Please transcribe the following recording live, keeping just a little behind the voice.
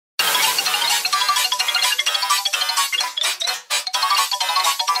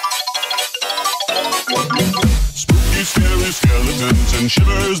scary skeletons and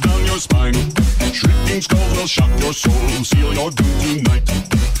shivers down your spine. Shrieking skulls will shock your soul, seal your doom tonight.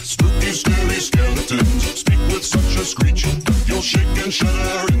 Spooky, scary skeletons speak with such a screech. You'll shake and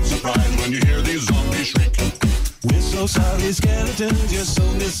shudder in surprise when you hear these zombies shriek. We're so sorry, skeletons, you're so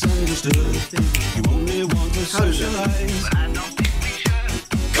misunderstood. You only want to socialize. I don't think we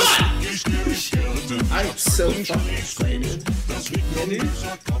should. Cut! I'm so fucking excited.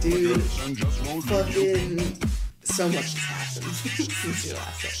 Dude, fucking so much has happened since your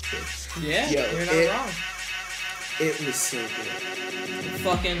last episode. Yeah, Yo, you're not wrong. It was so good.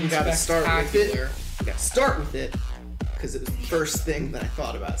 Fucking You gotta start with it. spectacular. You gotta start with it because it was the first thing that I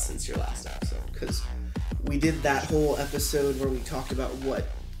thought about since your last episode. Because we did that whole episode where we talked about what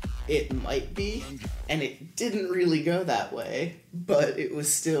it might be, and it didn't really go that way, but it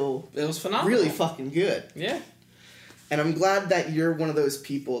was still It was phenomenal. really fucking good. Yeah. And I'm glad that you're one of those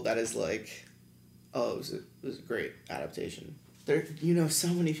people that is like, oh, it was a great adaptation. There, so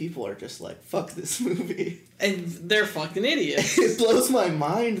many people are just like, fuck this movie. And they're fucking idiots. It blows my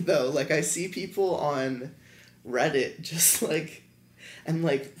mind though. Like, I see people on Reddit just like, and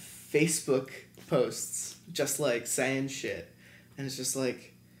like Facebook posts just like saying shit, and it's just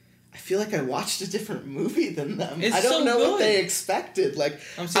like, I feel like I watched a different movie than them. It's I don't so know good. what they expected. Like,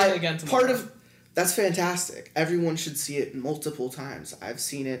 I'm seeing it again tomorrow. That's fantastic. Everyone should see it multiple times. I've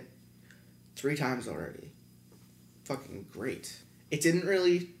seen it 3 times already. Fucking great. It didn't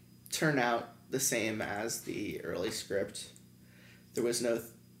really turn out the same as the early script. There was no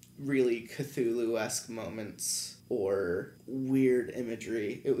really Cthulhu-esque moments or weird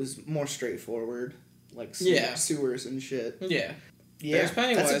imagery. It was more straightforward, like sewers and shit. Yeah. Yeah, There's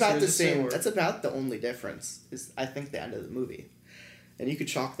Pennywise, that's about there's the a same. sewer. That's about the only difference. Is I think the end of the movie, and you could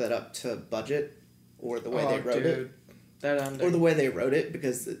chalk that up to budget, or the way they wrote it, That ending. or the way they wrote it,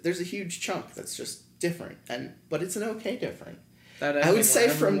 because there's a huge chunk that's just different, but it's an okay different. That I ending would say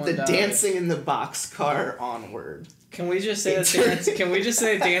where from the everyone dies. dancing in the boxcar onward. Can we just say dancing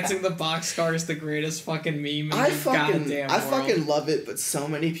in the boxcar is the greatest fucking meme in I the goddamn world? fucking love it, but so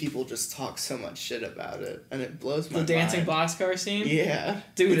many people just talk so much shit about it, and it blows my mind. The dancing boxcar scene? Yeah,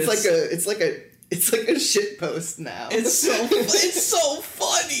 Dude, it's like a shit post now. It's so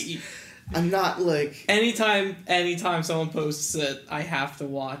funny. I'm not like Anytime someone posts it, I have to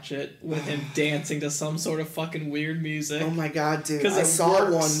watch it with him dancing to some sort of fucking weird music. oh my god, dude! 'Cause I it saw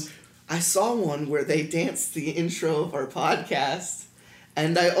works. I saw one where they danced the intro of our podcast,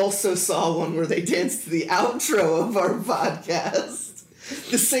 and I also saw one where they danced the outro of our podcast.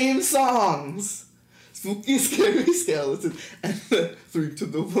 The same songs. Spooky, scary skeleton, and the 3 to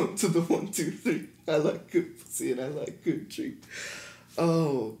the 1 to the 1, 2, 3. I like good pussy and I like good treat.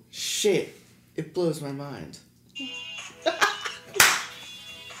 Oh shit! It blows my mind.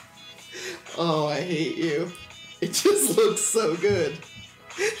 Oh, I hate you. It just looks so good.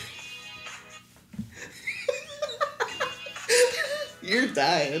 You're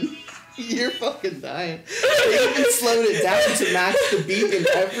dying. You're fucking dying. They even slowed it down to match the beat and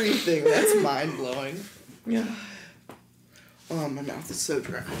everything. That's mind-blowing. Yeah. Oh, my mouth is so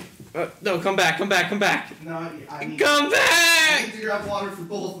dry. No, come back. No, I need Come back! to grab water for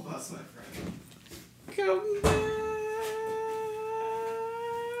both of us, my friend. Come back.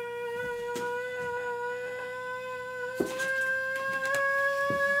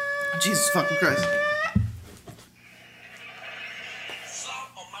 Jesus fucking Christ.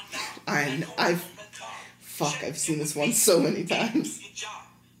 I've seen this one so many times.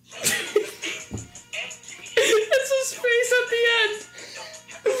 It's his face at the end.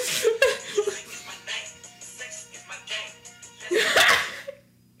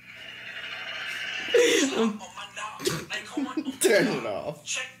 Turn it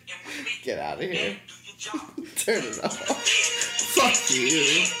off. Get out of here. Turn it off. Fuck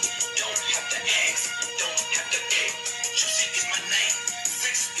you.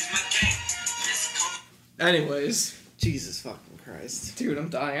 Anyways, Jesus fucking Christ. dude, I'm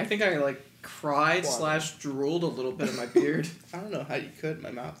dying. I think I cried / drooled a little bit in my beard. I don't know how you could. My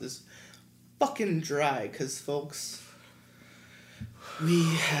mouth is fucking dry because, folks, we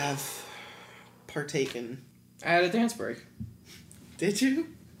have partaken. I had a dance break. Did you?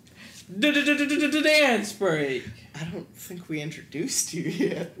 Dance break. I don't think we introduced you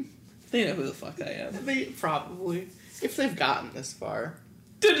yet. They know who the fuck I am. They probably, if they've gotten this far.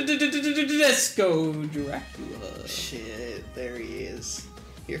 Disco Dracula. Shit, there he is.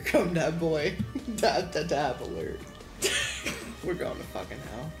 Here come that boy. Dab alert. We're going to fucking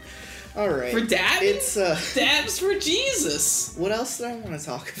hell. Alright. For dab? It's, Dabs for Jesus. what else did I want to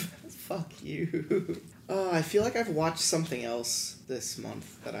talk about? Fuck you. I feel like I've watched something else this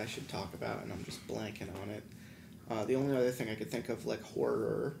month that I should talk about, and I'm just blanking on it. The only other thing I could think of, like,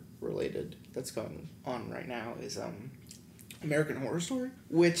 horror related that's going on right now is American Horror Story,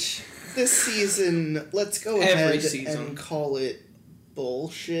 which this season, let's go ahead and call it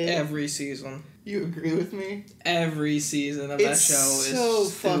bullshit. Every season. You agree with me? Every season of that show is so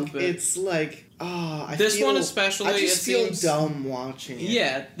stupid. It's like, I one especially, I just feel dumb watching it.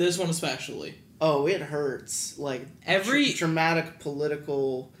 Yeah, this one especially. Oh, it hurts. Like, every dramatic,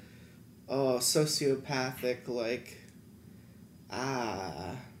 political, sociopathic, like,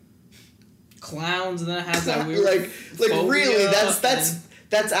 clowns, and then it has that weird like really,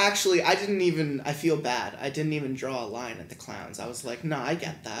 that's actually, I feel bad. I didn't even draw a line at the clowns. I was like, nah, I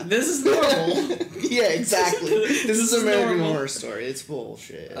get that. This is normal. Yeah, exactly. This is American Horror Story. It's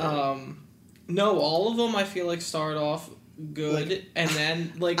bullshit. No, all of them I feel like start off good, like, and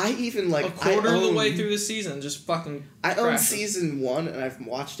then like I even like a quarter of the way through the season just fucking I own season 1 and I've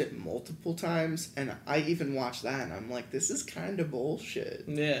watched it multiple times, and I even watched that and I'm like, this is kind of bullshit.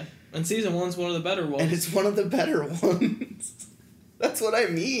 Yeah, and season 1's one of the better ones, and it's one of the better ones. That's what I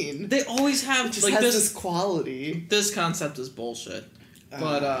mean. They always have it just like has this quality. This concept is bullshit,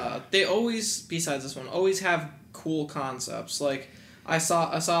 but they always, besides this one, always have cool concepts. Like I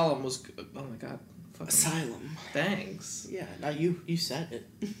saw Asylum was, oh my god. Asylum. Thanks. Yeah, now you said it.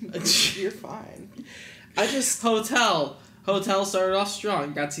 You're fine. I just... Hotel started off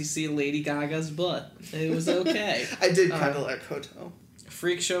strong. Got to see Lady Gaga's butt. It was okay. I did kind of like Hotel.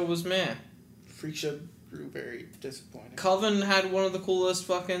 Freak Show was meh. Freak Show grew very disappointing. Coven had one of the coolest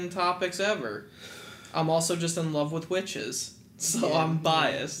fucking topics ever. I'm also just in love with witches, so yeah, I'm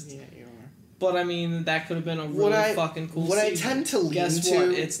biased. Yeah, you are. But I mean, that could have been a really fucking cool season. I tend to lean Guess to... what?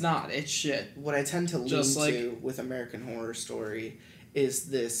 It's not. It's shit. What I tend to lean to with American Horror Story is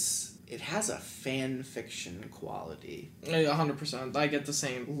this... It has a fan fiction quality. 100%. I get the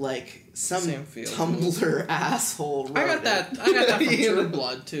same. Like some Tumblr asshole wrote I got that from True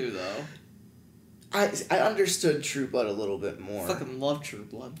Blood too, though. I understood True Blood a little bit more. I fucking love True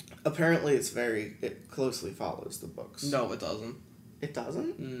Blood. Apparently, it closely follows the books. No, it doesn't. It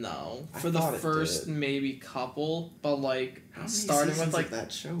doesn't? No. For the first maybe couple, but like starting with like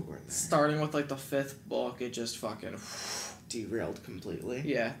that show were there? Starting with like the 5th book, it just fucking derailed completely.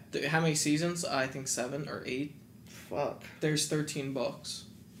 Yeah. How many seasons? I think 7 or 8. Fuck. There's 13 books.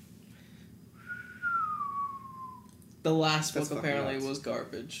 The last book apparently was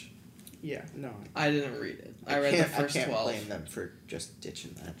garbage. Yeah, no. I didn't read it. I read the first 12. I can't blame them for just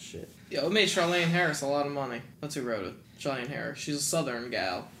ditching that shit. Yo, it made Charlaine Harris a lot of money. That's who wrote it. Charlaine Harris. She's a Southern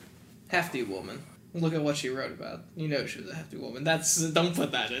gal. Hefty woman. Look at what she wrote about. You know she was a hefty woman. Don't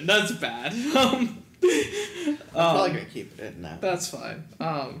put that in. That's bad. I'm probably gonna keep it in now. That's fine.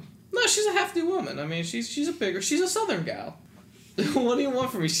 No, she's a hefty woman. I mean, she's a Southern gal. What do you want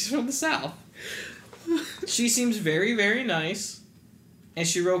from me? She's from the South. She seems very, very nice. And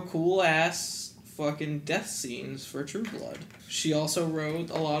she wrote cool-ass fucking death scenes for True Blood. She also wrote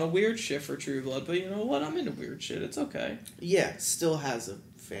a lot of weird shit for True Blood, but you know what? I'm into weird shit. It's okay. Yeah, it still has a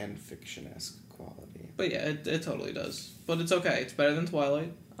fan fiction-esque quality. But yeah, it totally does. But it's okay. It's better than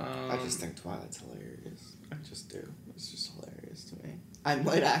Twilight. I just think Twilight's hilarious. I just do. It's just hilarious to me. I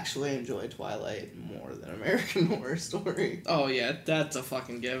might actually enjoy Twilight more than American Horror Story. Oh yeah, that's a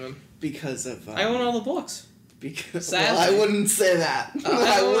fucking given. Because of... I own all the books. Because I wouldn't say that.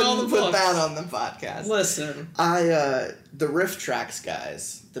 I wouldn't put that on the podcast. Listen. The Riff Tracks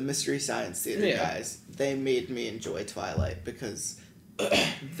guys, the Mystery Science Theater guys, they made me enjoy Twilight because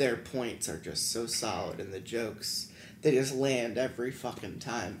their points are just so solid and the jokes, they just land every fucking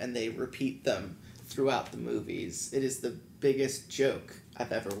time and they repeat them throughout the movies. It is the biggest joke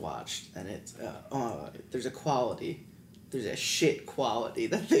I've ever watched, and it's there's a quality. There's a shit quality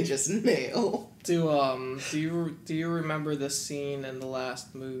that they just nail. Do you remember the scene in the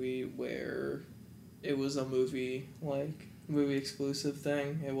last movie where it was a movie exclusive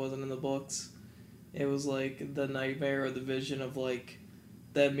thing? It wasn't in the books. It was like the nightmare or the vision of like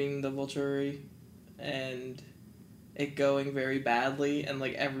them being the Volturi and it going very badly and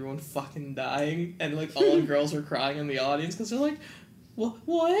like everyone fucking dying and like all the girls were crying in the audience because they're like, what?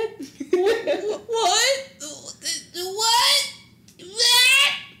 What?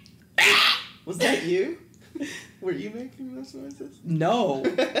 Was that you? Were you making those noises? No,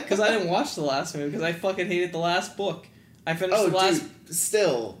 because I didn't watch the last movie because I fucking hated the last book. I finished the last... Dude,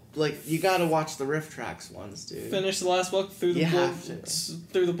 still, like, you gotta watch the Riff Tracks ones, dude. Finished the last book through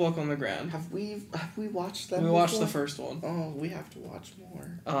the book on the ground. Have we watched them? We watched the first one. Oh, we have to watch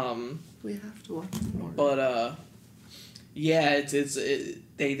more. We have to watch more. But yeah,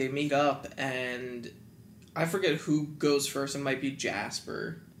 they meet up and I forget who goes first. It might be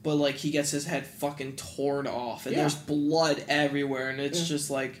Jasper, but like he gets his head fucking torn off, and Yeah. there's blood everywhere, and it's just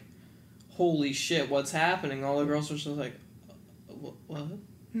like, holy shit, what's happening? All the girls were just like, what?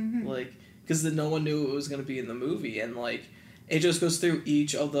 Mm-hmm. Like, because no one knew it was gonna be in the movie, and like, it just goes through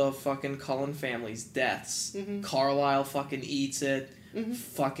each of the fucking Cullen family's deaths. Mm-hmm. Carlisle fucking eats it. Mm-hmm.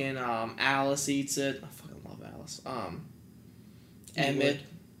 Fucking Alice eats it. I fucking love Alice. You Emmett. would.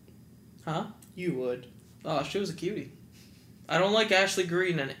 Huh? You would. Oh, she was a cutie. I don't like Ashley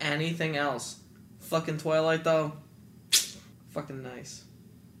Greene and anything else. Fucking Twilight though. Fucking nice.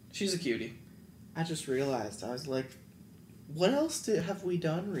 She's a cutie. I just realized, I was like, what else have we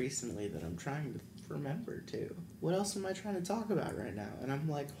done recently that I'm trying to remember too? What else am I trying to talk about right now? And I'm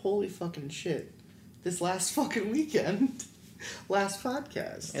like, holy fucking shit. This last fucking weekend. Last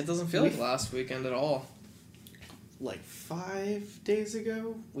podcast. It doesn't feel like last weekend at all. Like 5 days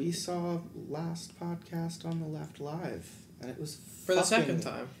ago, we saw last podcast on the Left Live. And it was For the second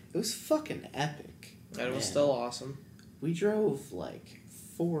time. It was fucking epic. And it was Man. still awesome. We drove like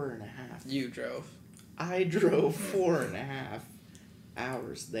 4.5. You drove. I drove 4.5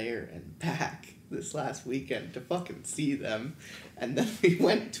 hours there and back this last weekend to fucking see them. And then we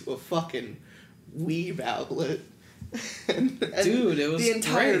went to a fucking weeb outlet. and Dude, it was the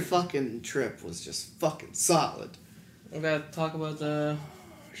entire great. fucking trip was just fucking solid. We gotta talk about the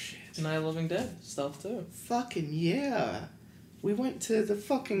Night of the Living Dead stuff too. Fucking yeah. We went to the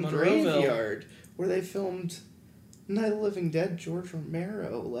fucking Monroeville. graveyard where they filmed Night of the Living Dead, George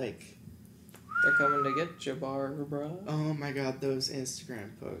Romero. Like, They're coming to get you, Barbara. oh my god, those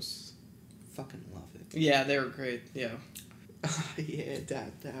Instagram posts. Fucking love it. Yeah, they were great. Yeah. Yeah,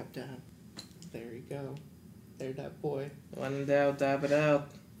 dab, dab, dab. There you go. There, that boy. When in doubt, dab it out.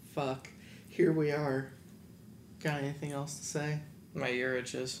 Fuck. Here we are. Got anything else to say? My ear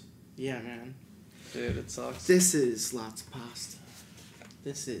itches. Yeah, man. Dude, it sucks. This is Lots of Pasta.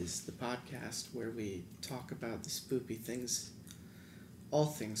 This is the podcast where we talk about the spoopy things, all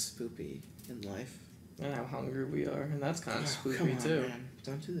things spoopy in life. And how hungry we are, and that's kind of Oh, come spooky on, too. man.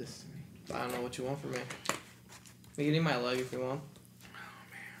 Don't do this to me. I don't know what you want from me. You can eat my leg if you want.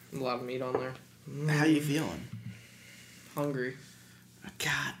 Oh, A lot of meat on there. man. How you feeling? Hungry.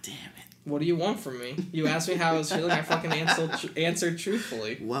 God damn it. What do you want from me? You asked me how I was feeling. I fucking answered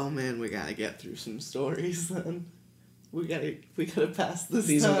truthfully. Well, man, we gotta get through some stories then. We gotta pass this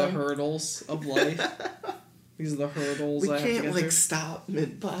These time. are the hurdles of life. These are the hurdles We I have to can't get like through. stop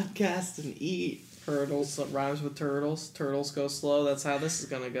mid podcast and eat. Hurdles that rhymes with turtles. Turtles go slow. That's how this is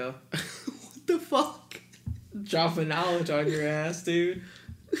gonna go. What the fuck? Dropping knowledge on your ass, dude.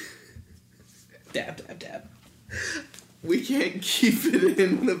 Dab, dab, dab. We can't keep it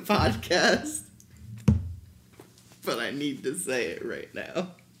in the podcast, but I need to say it right now.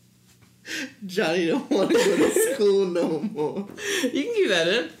 Johnny don't want to go to school no more. You can keep that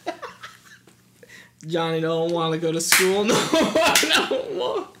in. Johnny don't want to go to school no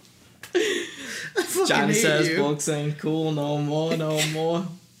more. I fucking Johnny hate says you. books ain't cool no more.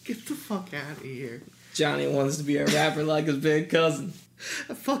 Get the fuck out of here. Johnny wants to be a rapper like his big cousin.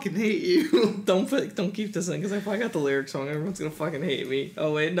 I fucking hate you. Don't keep this in, because if I got the lyrics wrong, everyone's gonna fucking hate me.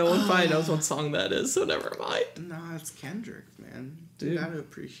 Oh wait, no one probably knows what song that is, so never mind. Nah, it's Kendrick, man. Dude. You gotta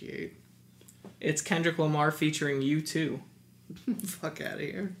appreciate. It's Kendrick Lamar featuring U2. Fuck out of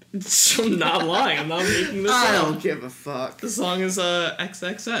here. I'm not lying. I'm not making this I up. don't give a fuck. The song is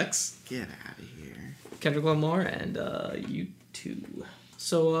XXX. Get out of here. Kendrick Lamar and U2.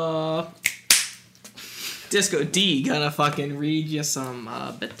 So Disco D gonna fucking read you some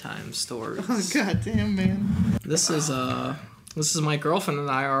bedtime stories. Oh goddamn, man. This is my girlfriend and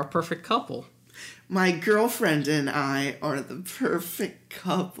I are a perfect couple. My girlfriend and I are the perfect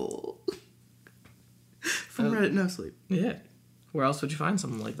couple. From Reddit No Sleep. Yeah. Where else would you find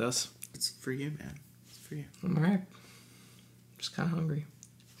something like this? It's for you, man. It's for you. I'm alright. Just kind of hungry.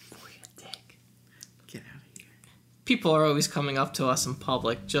 For your dick. Get out of here. People are always coming up to us in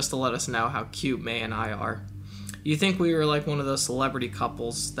public just to let us know how cute May and I are. You think we were like one of those celebrity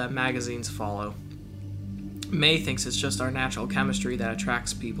couples that magazines follow. May thinks it's just our natural chemistry that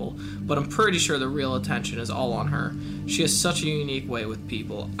attracts people, but I'm pretty sure the real attention is all on her. She has such a unique way with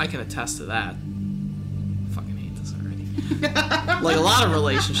people. I can attest to that. I fucking hate this already. Like a lot of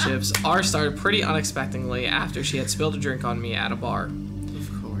relationships, ours started pretty unexpectedly after she had spilled a drink on me at a bar.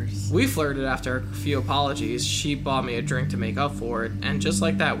 Of course. We flirted after a few apologies. She bought me a drink to make up for it, and just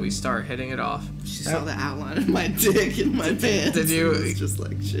like that, we start hitting it off. She saw the outline of my dick in my pants. Did you- It was just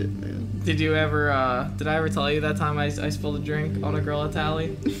like shit, man. Did you ever, did I ever tell you that time I spilled a drink on a girl at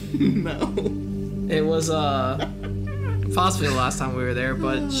Tally? No. It was, possibly the last time we were there,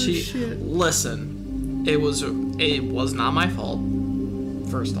 but Oh, she, shit. listen, it was not my fault.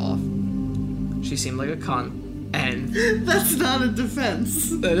 First off, she seemed like a cunt, and That's not a defense.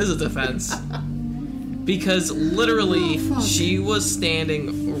 that is a defense. Because literally, she was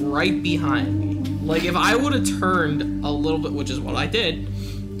standing right behind me. Like, if I would have turned a little bit, which is what I did,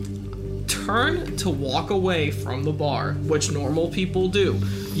 turn to walk away from the bar, which normal people do.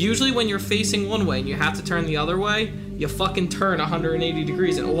 Usually when you're facing one way and you have to turn the other way, you fucking turn 180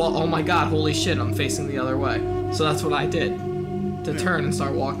 degrees and, well, oh my god, holy shit, I'm facing the other way. So that's what I did. To turn and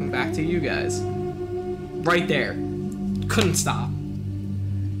start walking back to you guys. Right there. Couldn't stop.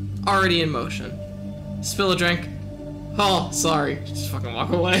 Already in motion. Spill a drink. Oh, sorry. Just fucking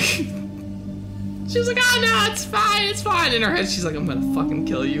walk away. She was like, oh no, it's fine. In her head, she's like, I'm gonna fucking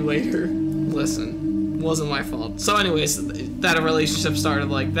kill you later. Listen, wasn't my fault. So anyways, that relationship started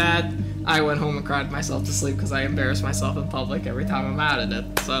like that. I went home and cried myself to sleep because I embarrass myself in public every time I'm out at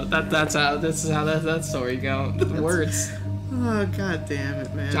it. So this is how that story goes. Words. Oh, god damn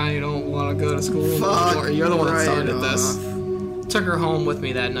it, man. Johnny, you don't want to go to school Fuck anymore. You're the one that started right this. off. Took her home with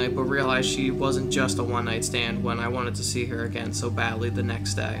me that night, but realized she wasn't just a one-night stand when I wanted to see her again so badly the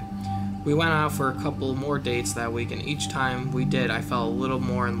next day. We went out for a couple more dates that week, and each time we did, I fell a little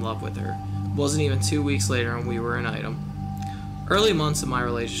more in love with her. It wasn't even 2 weeks later, and we were an item. Early months of my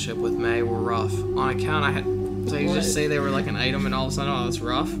relationship with May were rough. On account, so you just say they were like an item, and all of a sudden, oh, it's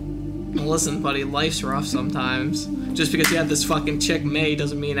rough? Well, listen, buddy, life's rough sometimes. Just because you have this fucking chick, May,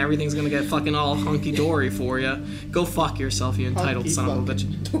 doesn't mean everything's gonna get fucking all hunky-dory for you. Go fuck yourself, you entitled son of a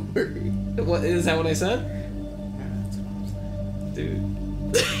bitch. Dory. What, is that what I said? That's what I'm saying.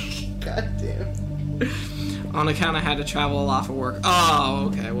 Dude. God damn. On account I had to travel a lot for work. Oh,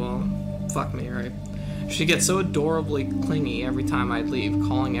 okay, well, fuck me, right? She gets so adorably clingy every time I'd leave,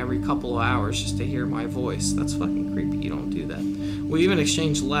 calling every couple of hours just to hear my voice. That's fucking creepy, you don't do that. We even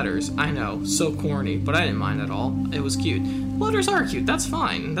exchanged letters. I know, so corny, but I didn't mind at all. It was cute. Letters are cute, that's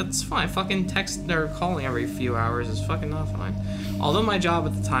fine. Fucking text or calling every few hours is fucking not fine. Although my job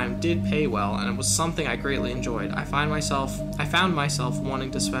at the time did pay well, and it was something I greatly enjoyed, I found myself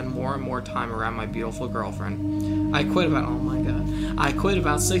wanting to spend more and more time around my beautiful girlfriend. I quit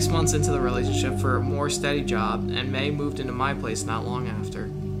about 6 months into the relationship for a more steady job, and May moved into my place not long after.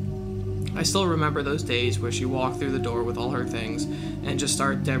 I still remember those days where she walked through the door with all her things and just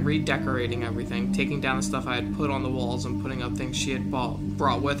started redecorating everything, taking down the stuff I had put on the walls and putting up things she had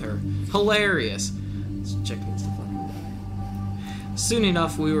brought with her. Hilarious! This chick needs to fucking die. Soon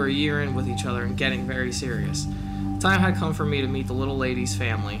enough, we were a year in with each other and getting very serious. Time had come for me to meet the little lady's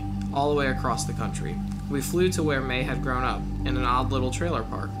family, all the way across the country. We flew to where May had grown up, in an odd little trailer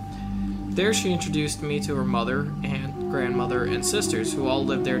park. There she introduced me to her mother and grandmother and sisters who all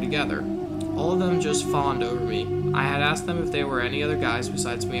lived there together. All of them just fawned over me. I had asked them if there were any other guys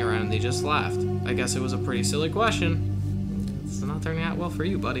besides me around and they just laughed. I guess it was a pretty silly question. It's not turning out well for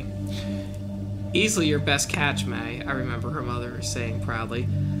you, buddy. Easily your best catch, May, I remember her mother saying proudly.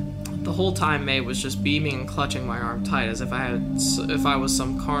 The whole time May was just beaming and clutching my arm tight as if I was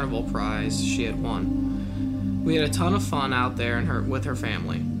some carnival prize she had won. We had a ton of fun out there with her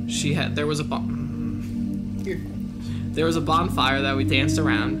family. There was a bonfire that we danced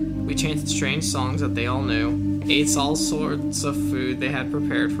around. We chanted strange songs that they all knew, ate all sorts of food they had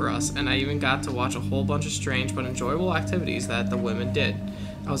prepared for us, and I even got to watch a whole bunch of strange but enjoyable activities that the women did.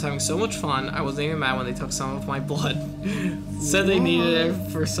 I was having so much fun, I wasn't even mad when they took some of my blood. Said they needed it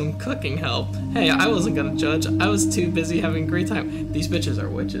for some cooking help. Hey, I wasn't gonna judge. I was too busy having a great time. These bitches are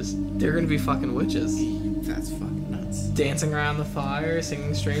witches. They're gonna be fucking witches. That's fucking nuts. Dancing around the fire,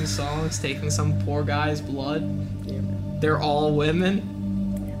 singing strange songs, taking some poor guy's blood. Yeah, man. They're all women.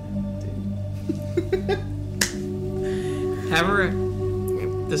 However,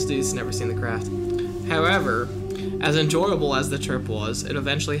 this dude's never seen The Craft. However, as enjoyable as the trip was, it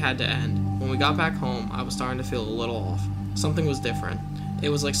eventually had to end. When we got back home, I was starting to feel a little off. Something was different. It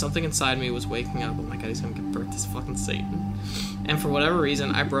was like something inside me was waking up. Oh my god, he's gonna give birth to fucking Satan. And for whatever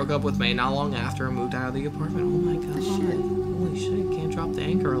reason, I broke up with May not long after and moved out of the apartment. Oh my god. Holy shit, can't drop the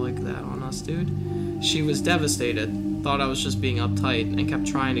anchor like that on us, dude. She was devastated, thought I was just being uptight, and kept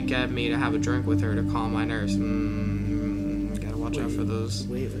trying to get me to have a drink with her to calm my nerves. Gotta watch out for those.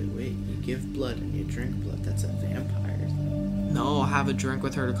 Wait. You give blood and you drink blood. That's a vampire thing. No, have a drink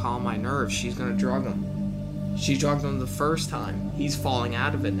with her to calm my nerves. She's gonna drug him. She drugged him the first time. He's falling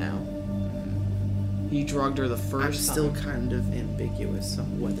out of it now. He drugged her the first I'm still time. kind of ambiguous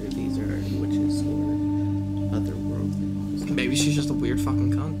on whether these are witches or otherworldly. Maybe she's just a weird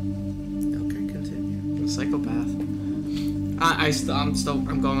fucking cunt. Okay, continue. A psychopath.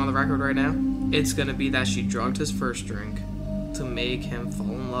 I'm going on the record right now. It's gonna be that she drugged his first drink to make him fall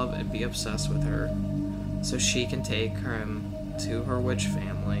in love and be obsessed with her, so she can take him to her witch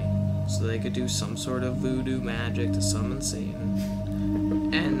family so they could do some sort of voodoo magic to summon Satan.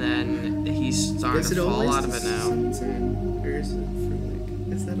 And then he's starting to fall out of it now. Or is it for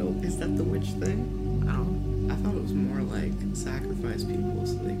like, is that the witch thing? I don't know. I thought it was more like sacrifice people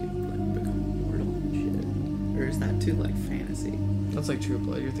so they could like become immortal and shit. Or is that too like fantasy? That's like True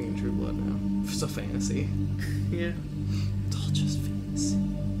Blood. You're thinking True Blood now. It's a fantasy. Yeah. It's all just fantasy.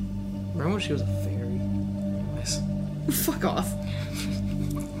 Remember when she was a fairy? Anyways. Fuck off.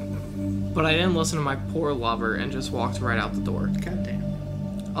 But I didn't listen to my poor lover and just walked right out the door. Goddamn.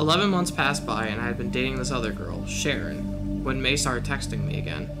 11 months passed by and I had been dating this other girl, Sharon, when May started texting me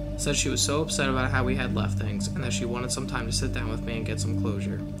again. Said she was so upset about how we had left things and that she wanted some time to sit down with me and get some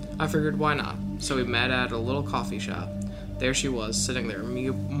closure. I figured why not, so we met at a little coffee shop. There she was, sitting there,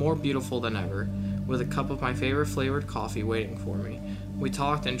 more beautiful than ever, with a cup of my favorite flavored coffee waiting for me. We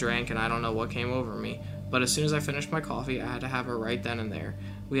talked and drank and I don't know what came over me, but as soon as I finished my coffee, I had to have her right then and there.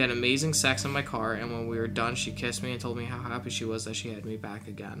 We had amazing sex in my car, and when we were done, she kissed me and told me how happy she was that she had me back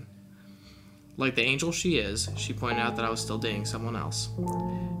again. Like the angel she is, she pointed out that I was still dating someone else.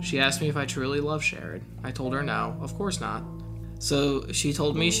 She asked me if I truly love Sharon. I told her no, of course not. So she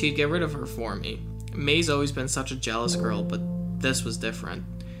told me she'd get rid of her for me. May's always been such a jealous girl, but this was different.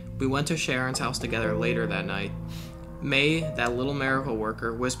 We went to Sharon's house together later that night. May, that little miracle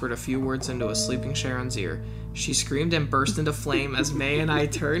worker, whispered a few words into a sleeping Sharon's ear. She screamed and burst into flame as May and I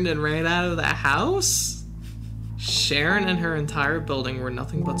turned and ran out of the house. Sharon and her entire building were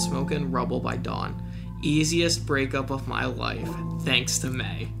nothing but smoke and rubble by dawn. Easiest breakup of my life, thanks to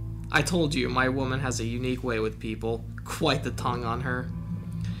May. I told you, my woman has a unique way with people. Quite the tongue on her.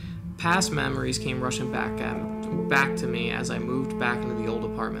 Past memories came rushing back to me as I moved back into the old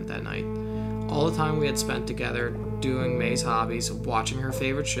apartment that night. All the time we had spent together, doing May's hobbies, watching her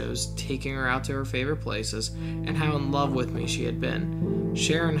favorite shows, taking her out to her favorite places, and how in love with me she had been.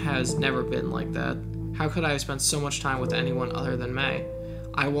 Sharon has never been like that. How could I have spent so much time with anyone other than May?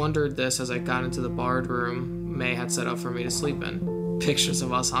 I wondered this as I got into the barred room May had set up for me to sleep in. Pictures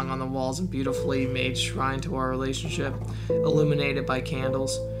of us hung on the walls, a beautifully made shrine to our relationship, illuminated by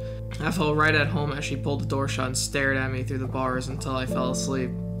candles. I felt right at home as she pulled the door shut and stared at me through the bars until I fell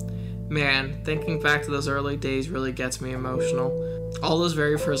asleep. Man, thinking back to those early days really gets me emotional. All those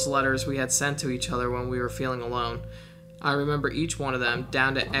very first letters we had sent to each other when we were feeling alone. I remember each one of them,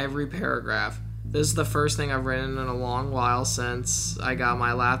 down to every paragraph. This is the first thing I've written in a long while since I got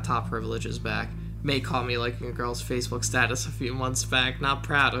my laptop privileges back. May caught me liking a girl's Facebook status a few months back. Not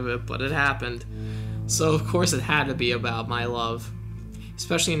proud of it, but it happened. So of course it had to be about my love.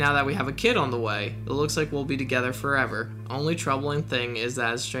 Especially now that we have a kid on the way. It looks like we'll be together forever. Only troubling thing is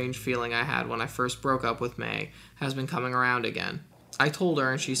that strange feeling I had when I first broke up with May has been coming around again. I told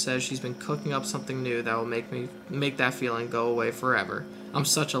her and she says she's been cooking up something new that will make that feeling go away forever. I'm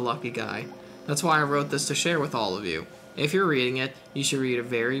such a lucky guy. That's why I wrote this to share with all of you. If you're reading it, you should read it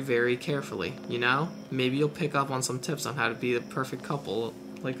very, very carefully. You know? Maybe you'll pick up on some tips on how to be the perfect couple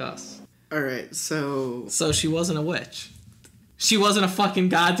like us. Alright, so she wasn't a witch. She wasn't a fucking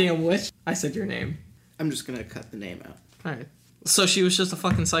goddamn witch. I said your name. I'm just gonna cut the name out. Alright. So she was just a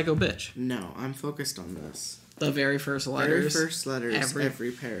fucking psycho bitch. No, I'm focused on this. The very first letters. Very first letters,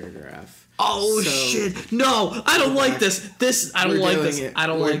 every paragraph. Oh, shit. No, I don't like this. I don't like this.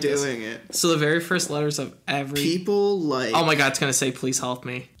 We're doing it. So the very first letters of every... People like... Oh my god, it's gonna say, please help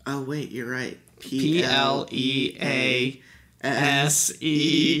me. Oh, wait, you're right. P-L-E-A-S-E-H-E-A...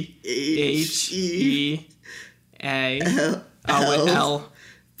 L-P...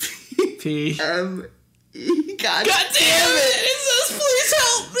 M-E... God damn it! It says, please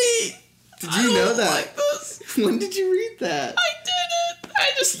help me! Did you know that? Like this. When did you read that? I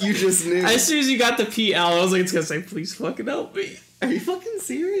didn't. You just knew. As soon as you got the PL, I was like, it's gonna say, please fucking help me. Are you fucking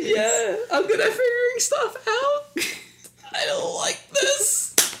serious? Yeah, I'm good at figuring stuff out. I don't like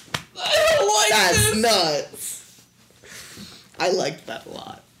this. I don't like this. That's nuts. I liked that a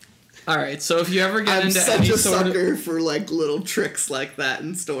lot. Alright, so if you ever get into such any a sort sucker for like little tricks like that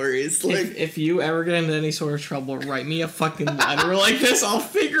in stories. Like if you ever get into any sort of trouble, write me a fucking letter like this. I'll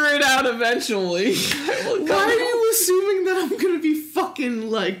figure it out eventually. Why are you assuming that I'm gonna be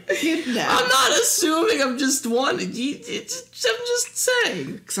fucking like kidnapped? I'm not assuming. I'm just wanting. I'm just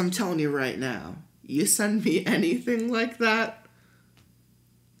saying. Because I'm telling you right now, you send me anything like that,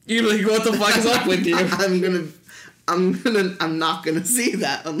 you're like, what the fuck is up with you? I'm not gonna see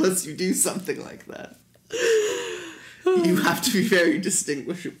that unless you do something like that. You have to be very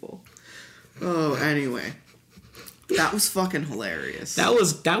distinguishable. Oh, anyway. That was fucking hilarious. That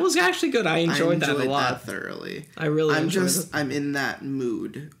was actually good. I enjoyed that a lot. That thoroughly. I really enjoyed it. I'm in that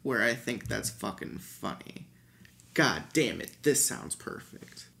mood where I think that's fucking funny. God damn it, this sounds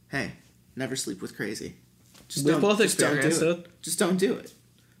perfect. Hey, never sleep with crazy. We both just don't do experienced it. Just don't do it.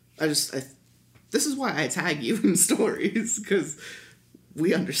 This is why I tag you in stories, because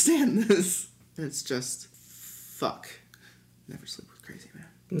we understand this. It's just, fuck. Never sleep with crazy, man.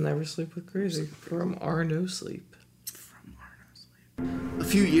 Never sleep with crazy. From our no sleep. From our no sleep. A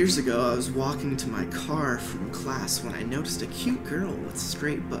few years ago, I was walking to my car from class when I noticed a cute girl with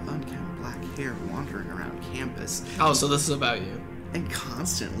straight but unkempt black hair wandering around campus. Oh, so this is about you. And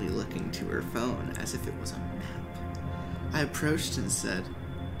constantly looking to her phone as if it was a map. I approached and said,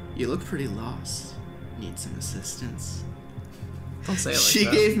 "You look pretty lost. Need some assistance?" Don't say it like She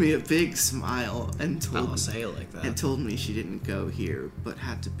that. gave me a big smile and Don't say it like that. told me she didn't go here, but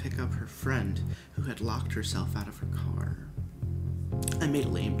had to pick up her friend who had locked herself out of her car. I made a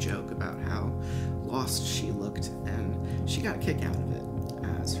lame joke about how lost she looked, and she got a kick out of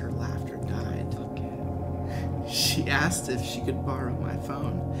it as her laughter died. She asked if she could borrow my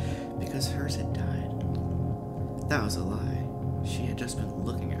phone because hers had died. That was a lie. She had just been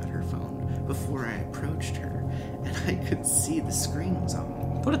looking at her phone before I approached her, and I could see the screen was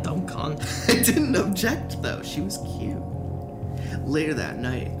on. What a dumb cunt. I didn't object, though. She was cute. Later that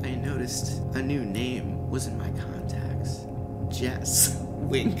night, I noticed a new name was in my contacts. Jess.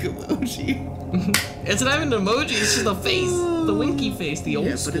 Wink emoji. It's not even an emoji, it's just a face. The winky face, the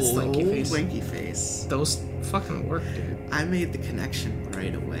old school but it's the winky old face. winky face. Those fucking work, dude. I made the connection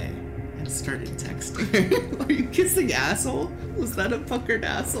right away and started texting her. Are you kissing asshole? Was that a puckered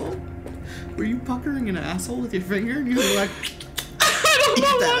asshole? Were you puckering an asshole with your finger and you were like, I don't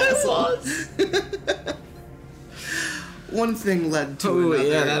know eat what it was. One thing led to Oh, another.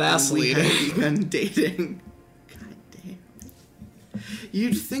 yeah, that and asshole we eating. had begun dating. God damn.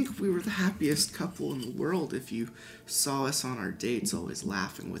 You'd think we were the happiest couple in the world if you saw us on our dates always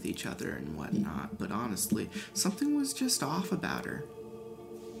laughing with each other and whatnot, but honestly, something was just off about her.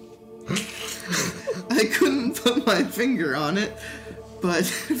 I couldn't put my finger on it, but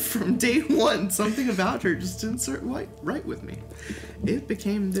from day one, something about her just didn't sit right with me. It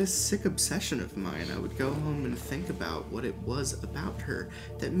became this sick obsession of mine. I would go home and think about what it was about her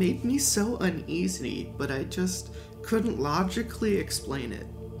that made me so uneasy, but I just couldn't logically explain it.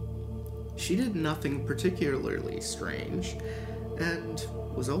 She did nothing particularly strange, and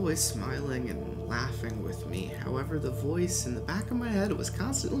was always smiling and laughing with me. However, the voice in the back of my head was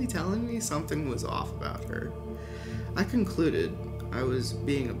constantly telling me something was off about her. I concluded I was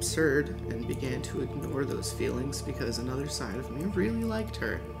being absurd and began to ignore those feelings because another side of me really liked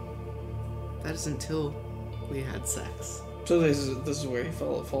her. That is until we had sex. So this is where he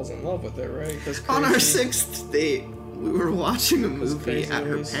falls in love with her, right? 'Cause On our crazy- 6th date, we were watching a movie Crazy at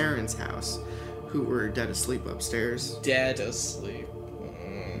her Always- parents' house, who were dead asleep upstairs. Dead asleep.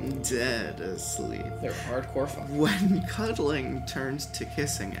 Dead asleep. They're hardcore fucking. When cuddling turned to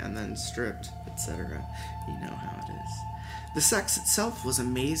kissing and then stripped, etc. You know how it is. The sex itself was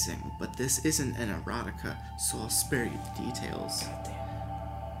amazing, but this isn't an erotica, so I'll spare you the details.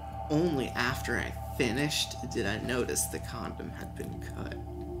 Only after I finished did I notice the condom had been cut.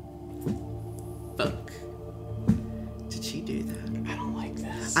 Fuck. Did she do that? I don't like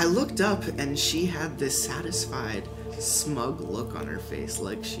this. I looked up and she had this satisfied, smug look on her face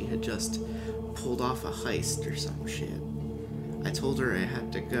like she had just pulled off a heist or some shit. I told her I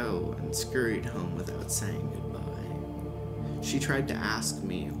had to go and scurried home without saying goodbye. She tried to ask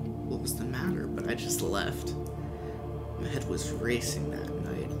me what was the matter, but I just left. My head was racing that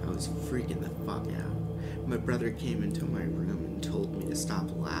night. I was freaking the fuck out. My brother came into my room and told me to stop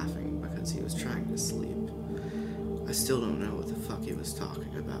laughing because he was trying to sleep. I still don't know what the fuck he was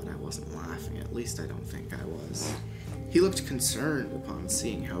talking about. I wasn't laughing. At least I don't think I was. He looked concerned upon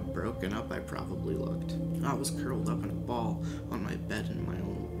seeing how broken up I probably looked. I was curled up in a ball on my bed in my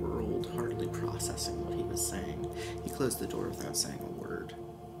own world, hardly processing what he was saying. He closed the door without saying a word.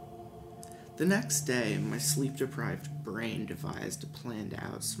 The next day, my sleep-deprived brain devised a plan to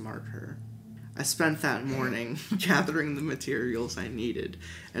outsmart her. I spent that morning gathering the materials I needed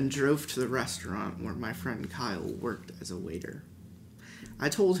and drove to the restaurant where my friend Kyle worked as a waiter. I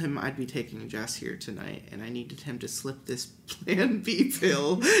told him I'd be taking Jess here tonight and I needed him to slip this Plan B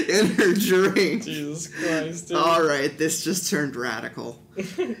pill in her drink. Jesus Christ, dude. Alright, this just turned radical.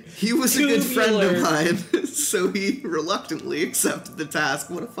 He was a good friend of mine, so he reluctantly accepted the task.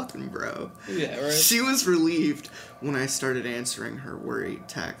 What a fucking bro. Yeah, right. She was relieved when I started answering her worried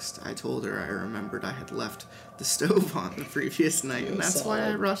text. I told her I remembered I had left the stove on the previous night, and that's why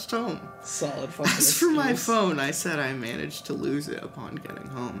I rushed home. Solid fucking As for my excuse. phone, I said I managed to lose it upon getting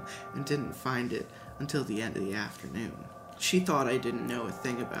home and didn't find it until the end of the afternoon. She thought I didn't know a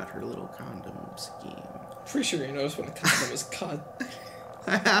thing about her little condom scheme. Pretty sure you noticed when the condom was cut.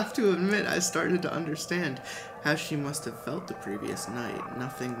 I have to admit, I started to understand how she must have felt the previous night.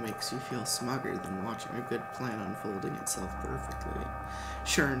 Nothing makes you feel smugger than watching a good plan unfolding itself perfectly.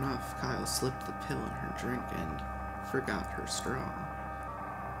 Sure enough, Kyle slipped the pill in her drink and forgot her straw.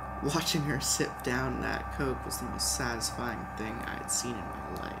 Watching her sip down that Coke was the most satisfying thing I had seen in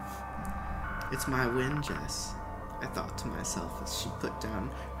my life. It's my win, Jess, I thought to myself as she put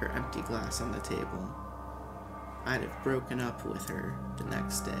down her empty glass on the table. I'd have broken up with her the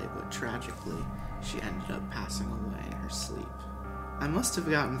next day, but tragically, she ended up passing away in her sleep. I must have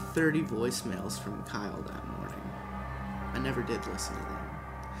gotten 30 voicemails from Kyle that morning. I never did listen to them.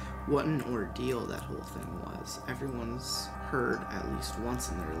 What an ordeal that whole thing was. Everyone's heard at least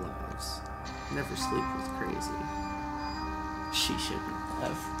once in their lives. Never sleep with crazy. She shouldn't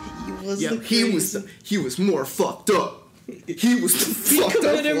have. He was more fucked up. He was the fucked up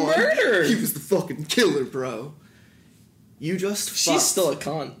committed one. murder. He was the fucking killer, bro. You just fucked. She's still a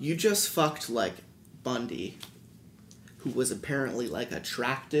cunt. You just fucked, like, Bundy, who was apparently, like,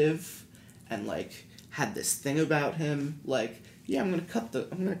 attractive and, like, had this thing about him. Like, yeah, I'm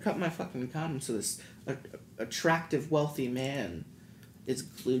gonna cut my fucking condom so this attractive, wealthy man is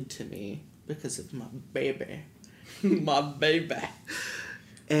glued to me because of my baby. My baby.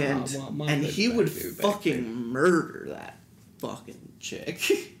 And my he baby, would baby. fucking murder that fucking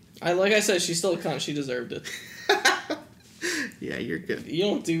chick. Like I said, she's still a cunt. She deserved it. Yeah, you're good. You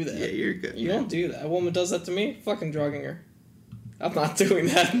don't do that. Yeah, you're good. You don't do that. A woman does that to me, fucking drugging her. I'm not doing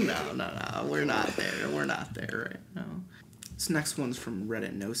that. No. We're not there. We're not there right now. This next one's from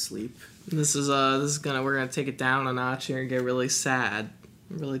Reddit No Sleep. We're gonna take it down a notch here and get really sad,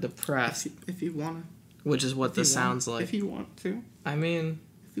 really depressed. If you wanna. Which is what this sounds like. If you want to. I mean,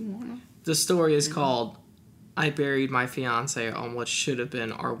 if you wanna. The story is called "I Buried My Fiance on What Should Have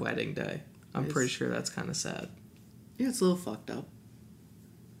Been Our Wedding Day." I'm pretty sure that's kind of sad. Yeah, it's a little fucked up.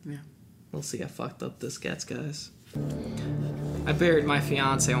 Yeah. We'll see how fucked up this gets, guys. I buried my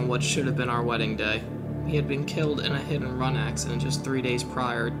fiance on what should have been our wedding day. He had been killed in a hit-and-run accident just 3 days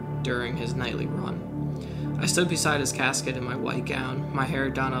prior during his nightly run. I stood beside his casket in my white gown, my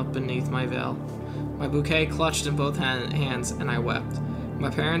hair done up beneath my veil, my bouquet clutched in both hands, and I wept. My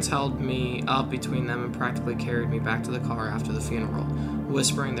parents held me up between them and practically carried me back to the car after the funeral,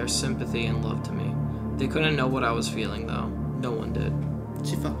 whispering their sympathy and love to me. They couldn't know what I was feeling, though. No one did.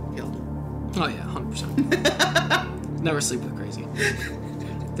 She fucking killed him. Oh yeah, 100%. Never sleep with crazy.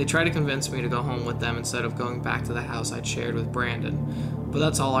 They tried to convince me to go home with them instead of going back to the house I'd shared with Brandon, but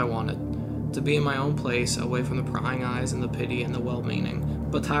that's all I wanted. To be in my own place, away from the prying eyes and the pity and the well-meaning,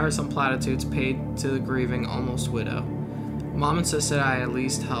 but tiresome platitudes paid to the grieving almost widow. Mom insisted I at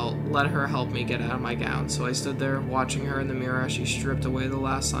least let her help me get out of my gown, so I stood there watching her in the mirror as she stripped away the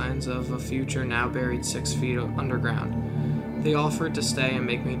last signs of a future now buried 6 feet underground. They offered to stay and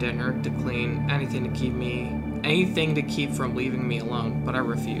make me dinner, to clean, anything to keep from leaving me alone, but I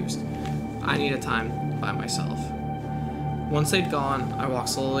refused. I needed time by myself. Once they'd gone, I walked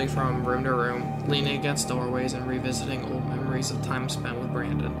slowly from room to room, leaning against doorways and revisiting old memories of time spent with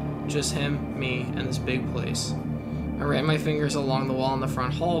Brandon. Just him, me, and this big place. I ran my fingers along the wall in the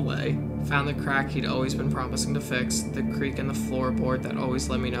front hallway, found the crack he'd always been promising to fix, the creak in the floorboard that always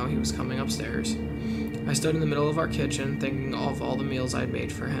let me know he was coming upstairs. I stood in the middle of our kitchen, thinking of all the meals I'd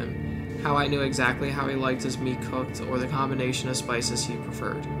made for him, how I knew exactly how he liked his meat cooked or the combination of spices he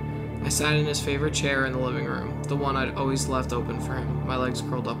preferred. I sat in his favorite chair in the living room, the one I'd always left open for him, my legs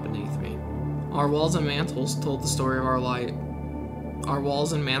curled up beneath me. Our walls and mantle told the story of our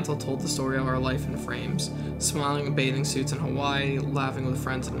life in frames, smiling in bathing suits in Hawaii, laughing with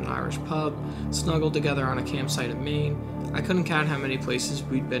friends in an Irish pub, snuggled together on a campsite in Maine. I couldn't count how many places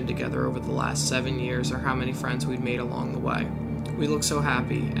we'd been together over the last 7 years or how many friends we'd made along the way. We looked so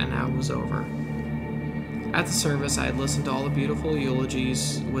happy, and now it was over. At the service, I had listened to all the beautiful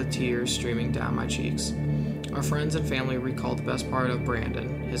eulogies with tears streaming down my cheeks. Our friends and family recalled the best part of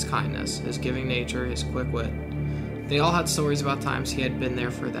Brandon, his kindness, his giving nature, his quick wit. They all had stories about times he had been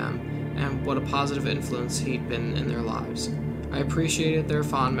there for them, and what a positive influence he'd been in their lives. I appreciated their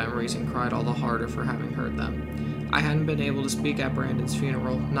fond memories and cried all the harder for having heard them. I hadn't been able to speak at Brandon's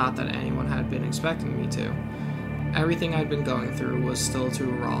funeral, not that anyone had been expecting me to. Everything I'd been going through was still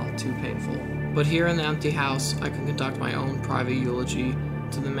too raw, too painful. But here in the empty house, I could conduct my own private eulogy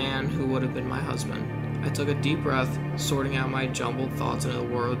to the man who would have been my husband. I took a deep breath, sorting out my jumbled thoughts into the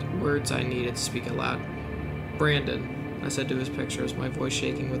words I needed to speak aloud. "Brandon," I said to his pictures, my voice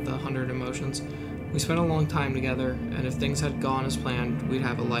shaking with 100 emotions. "We spent a long time together, and if things had gone as planned, we'd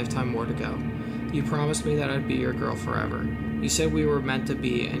have a lifetime more to go. You promised me that I'd be your girl forever. You said we were meant to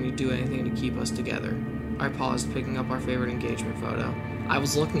be, and you'd do anything to keep us together. I paused, picking up our favorite engagement photo. I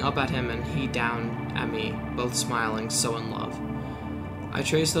was looking up at him and he down at me, both smiling, so in love. I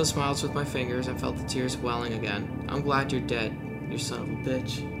traced those smiles with my fingers and felt the tears welling again. I'm glad you're dead, you son of a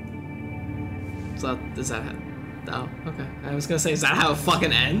bitch. So, is that how... Oh, okay. I was gonna say, is that how it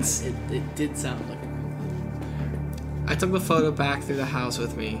fucking ends? It did sound like a... I took the photo back through the house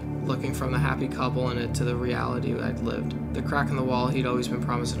with me, looking from the happy couple in it to the reality I'd lived. The crack in the wall he'd always been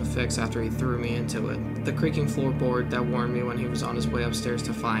promising to fix after he threw me into it. The creaking floorboard that warned me when he was on his way upstairs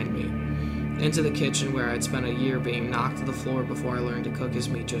to find me. Into the kitchen where I'd spent a year being knocked to the floor before I learned to cook his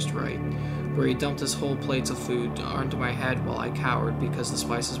meat just right. Where he dumped his whole plates of food onto my head while I cowered because the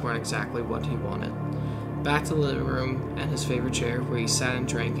spices weren't exactly what he wanted. Back to the living room and his favorite chair where he sat and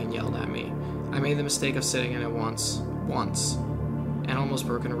drank and yelled at me. I made the mistake of sitting in it once, and almost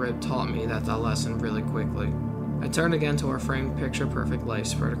broken a rib taught me that lesson really quickly. I turned again to our framed picture-perfect life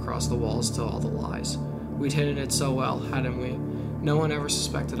spread across the walls to all the lies. We'd hidden it so well, hadn't we? No one ever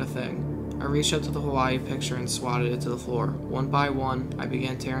suspected a thing. I reached up to the Hawaii picture and swatted it to the floor. One by one, I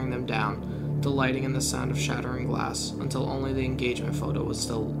began tearing them down, delighting in the sound of shattering glass, until only the engagement photo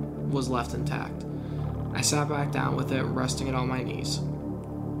was left intact. I sat back down with it, resting it on my knees.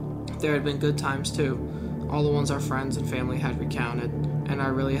 There had been good times too, all the ones our friends and family had recounted, and I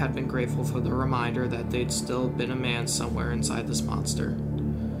really had been grateful for the reminder that they'd still been a man somewhere inside this monster.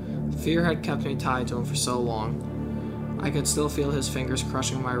 Fear had kept me tied to him for so long. I could still feel his fingers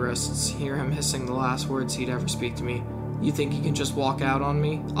crushing my wrists, hear him hissing the last words he'd ever speak to me. You think you can just walk out on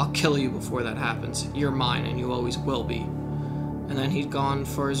me? I'll kill you before that happens. You're mine and you always will be. And then he'd gone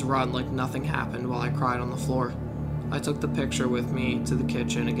for his run like nothing happened while I cried on the floor. I took the picture with me to the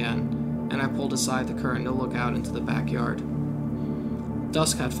kitchen again, and I pulled aside the curtain to look out into the backyard.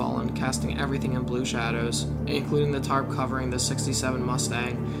 Dusk had fallen, casting everything in blue shadows, including the tarp covering the '67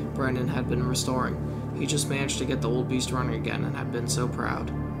 Mustang Brendan had been restoring. He just managed to get the old beast running again and had been so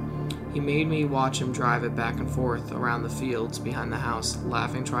proud. He made me watch him drive it back and forth around the fields behind the house,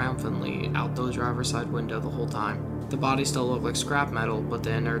 laughing triumphantly out the driver's side window the whole time. The body still looked like scrap metal, but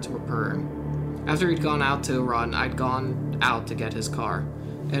the innards were purring. After he'd gone out to run, I'd gone out to get his car.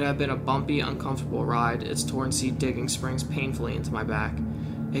 It had been a bumpy, uncomfortable ride, its torn seat digging springs painfully into my back.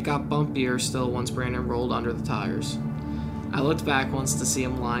 It got bumpier still once Brandon rolled under the tires. I looked back once to see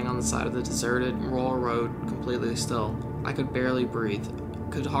him lying on the side of the deserted, rural road, completely still. I could barely breathe,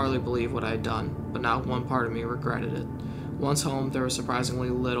 could hardly believe what I had done, but not one part of me regretted it. Once home, there was surprisingly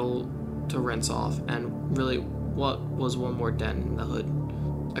little to rinse off, and really, what was one more dent in the hood?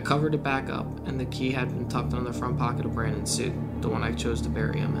 I covered it back up, and the key had been tucked in the front pocket of Brandon's suit, the one I chose to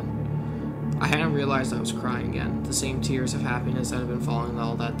bury him in. I hadn't realized I was crying again, the same tears of happiness that had been falling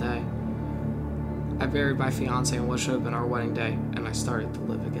all that day. I buried my fiancée on what should have been our wedding day, and I started to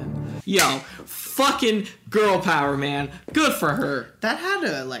live again. Yo, fucking girl power, man. Good for her. That had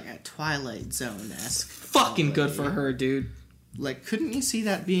a Twilight Zone-esque. Fucking good for her, dude. Like, couldn't you see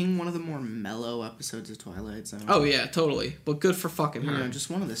that being one of the more mellow episodes of Twilight Zone? Oh, yeah, totally. But good for fucking her. You know, just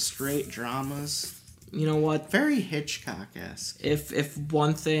one of the straight dramas. You know what? Very Hitchcock-esque. If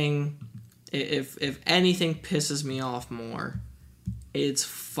one thing... If anything pisses me off more, it's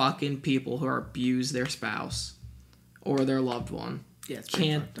fucking people who abuse their spouse or their loved one. Yeah, it's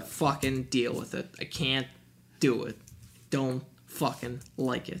can't fucking deal with it. I can't do it. Don't fucking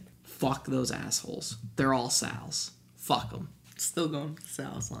like it. Fuck those assholes. They're all Sal's. Fuck them. Still going with the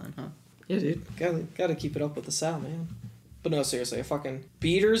Sal's line, huh? Yeah, dude. Gotta keep it up with the Sal, man. But no, seriously, fucking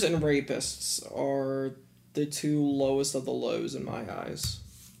beaters and rapists are the two lowest of the lows in my eyes.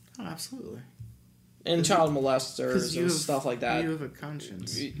 Oh, absolutely. And child molesters and stuff like that. You have a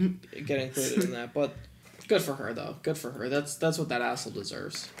conscience. Get included in that, but good for her though. Good for her. That's what that asshole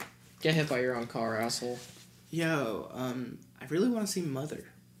deserves. Get hit by your own car, asshole. Yo, I really want to see Mother.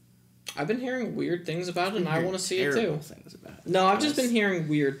 I've been hearing weird things about it, and I want to see it too. Things about it. No, I've just been hearing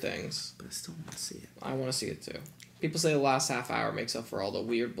weird things. But I still want to see it. I want to see it too. People say the last half hour makes up for all the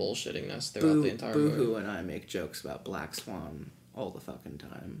weird bullshittingness throughout the entire movie. Boohoo and I make jokes about Black Swan all the fucking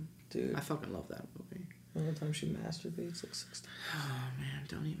time. Dude, I fucking love that movie. All the time she masturbates like 6 times. Oh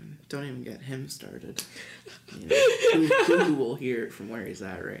man, don't even get him started. You know, Boohoo will hear it from where he's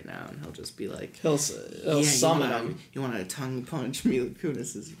at right now, and he'll just be like, he'll summon him. You want to tongue punch Mila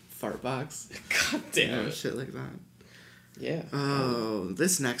Kunis's fart box? God damn it. Shit like that. Yeah. Oh,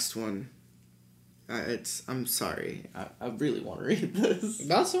 this next one. I'm sorry. I really want to read this.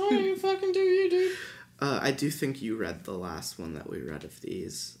 That's all you fucking do, you dude. I do think you read the last one that we read of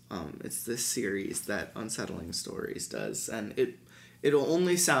these. It's this series that Unsettling Stories does, and it'll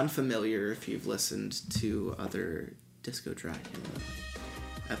only sound familiar if you've listened to other Disco Dracula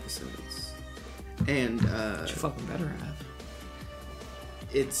episodes. And You fucking better have.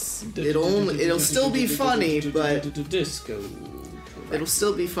 it'll still be funny, but disco. it'll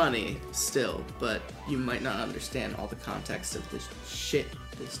still be funny still, but you might not understand all the context of this shit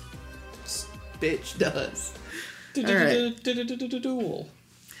this bitch does. Duel.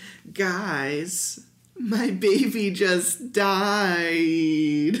 Guys, my baby just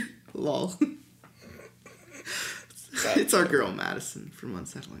died. Lol. It's our girl Madison from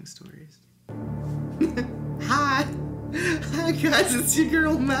Unsettling Stories. Hi guys, it's your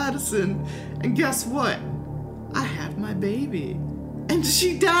girl Madison. And guess what? I had my baby. And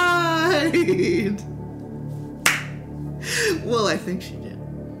she died! Well, I think she did.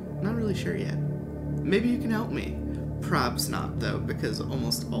 Not really sure yet. Maybe you can help me. Probs not, though, because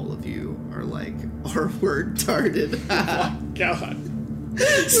almost all of you are like, R-word tarded. Oh, God.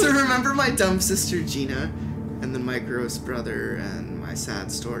 So remember my dumb sister Gina? And then my gross brother and my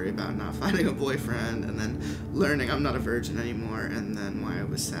sad story about not finding a boyfriend and then learning I'm not a virgin anymore and then why I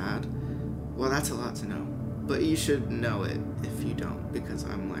was sad? Well, that's a lot to know. But you should know it if you don't, because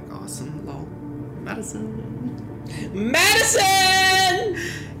I'm like awesome. Lol. Madison!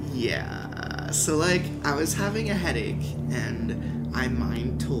 Yeah, so like I was having a headache and I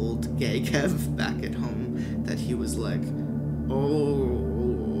mind told Gay Kev back at home that he was like, oh.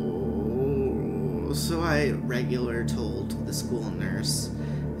 So I regular told the school nurse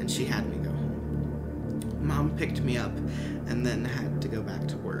and she had me go home. Mom picked me up and then had to go back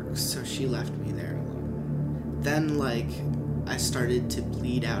to work, so she left me there alone. Then like I started to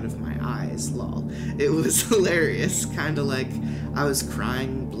bleed out of my eyes, lol. It was hilarious, kinda like I was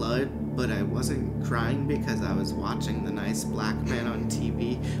crying blood, but I wasn't crying because I was watching the nice black man on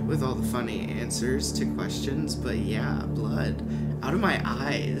TV with all the funny answers to questions, but yeah, blood out of my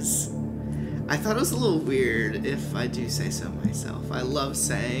eyes. I thought it was a little weird if I do say so myself. I love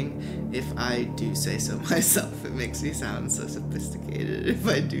saying if I do say so myself. It makes me sound so sophisticated if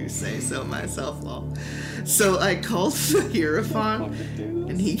I do say so myself, lol. So I called the Hierophant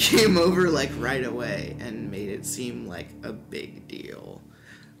and he came over like right away and made it seem like a big deal.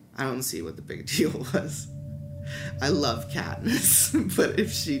 I don't see what the big deal was. I love Katniss, but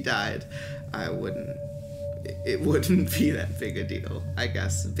if she died, it wouldn't be that big a deal, I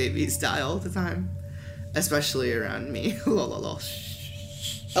guess. Babies die all the time. Especially around me. Lol.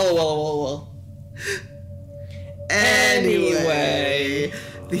 LOL. Anyway,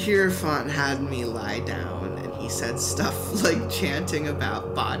 the Hierophant had me lie down and he said stuff like chanting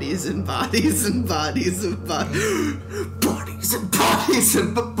about bodies and bodies and bodies and bodies. Bodies and bodies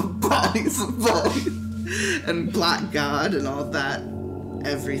and bodies and bodies. And Black God and all that.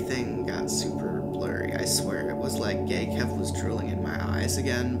 Everything got super blurry, I swear. It was like Gay Kev was drooling in my eyes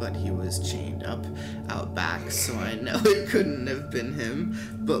again, but he was chained up out back, so I know it couldn't have been him.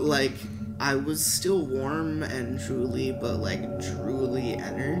 But like, I was still warm and drooly, but like drooly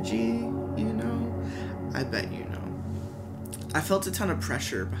energy, you know? I bet you know. I felt a ton of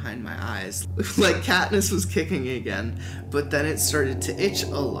pressure behind my eyes. Like Katniss was kicking again, but then it started to itch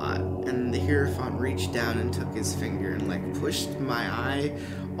a lot, and the Hierophant reached down and took his finger and like pushed my eye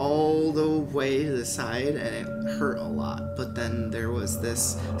all the way to the side, and it hurt a lot. But then there was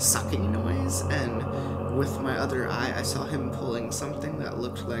this sucking noise, and with my other eye I saw him pulling something that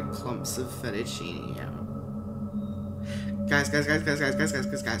looked like clumps of fettuccine out. Guys, I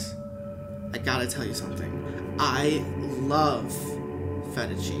gotta tell you something. I love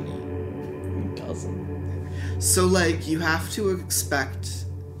fettuccine. Who doesn't? So, like, you have to expect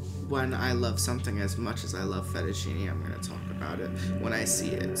when I love something as much as I love fettuccine, I'm going to talk about it when I see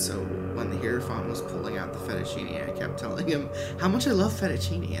it. So, when the Hierophant was pulling out the fettuccine, I kept telling him how much I love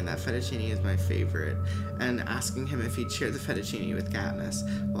fettuccine, and that fettuccine is my favorite, and asking him if he'd share the fettuccine with Katniss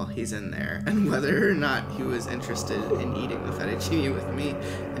while he's in there, and whether or not he was interested in eating the fettuccine with me.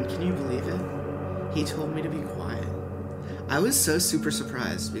 And can you believe it? He told me to be quiet. I was so super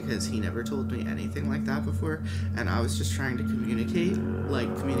surprised because he never told me anything like that before, and I was just trying to communicate.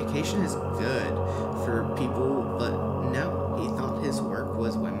 Like, communication is good for people, but no, he thought his work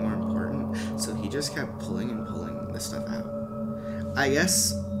was way more important, so he just kept pulling and pulling the stuff out. I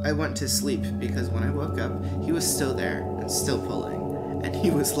guess I went to sleep because when I woke up, he was still there and still pulling, and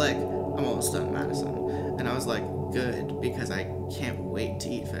he was like, I'm almost done, Madison. And I was like, good, because I can't wait to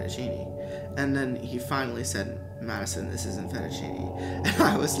eat fettuccine. And then he finally said, Madison, this isn't fettuccine. And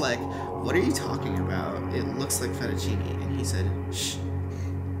I was like, what are you talking about? It looks like fettuccine. And he said, shh.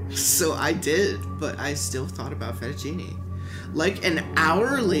 So I did, but I still thought about fettuccine. Like an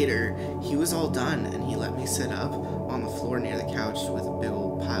hour later, he was all done, and he let me sit up on the floor near the couch with a big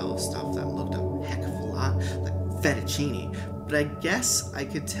old pile of stuff that looked a heck of a lot like fettuccine. But I guess I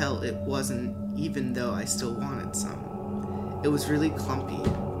could tell it wasn't even though I still wanted some. It was really clumpy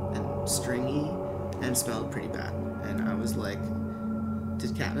and stringy and smelled pretty bad. And I was like, did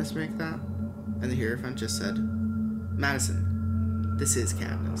Katniss make that? And the Hierophant just said, Madison, this is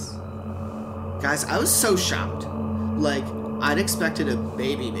Katniss. Guys, I was so shocked. Like, I'd expected a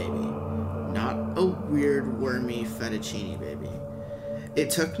baby, not a weird, wormy fettuccine baby. It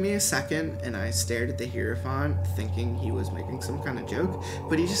took me a second, and I stared at the Hierophant, thinking he was making some kind of joke,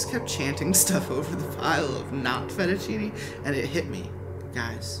 but he just kept chanting stuff over the pile of not fettuccine, and it hit me.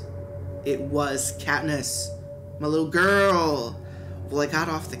 Guys, it was Katniss, my little girl. Well, I got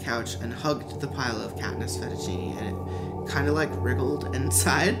off the couch and hugged the pile of Katniss fettuccine, and it kind of like wriggled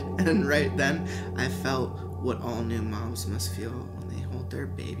inside, and right then, I felt what all new moms must feel when they hold their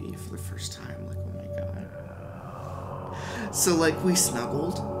baby for the first time, like, oh my god. So, like, we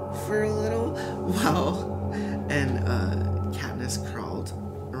snuggled for a little while, and Katniss crawled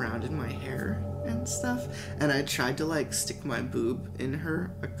around in my hair and stuff, and I tried to, like, stick my boob in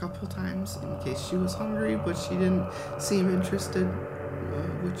her a couple times in case she was hungry, but she didn't seem interested,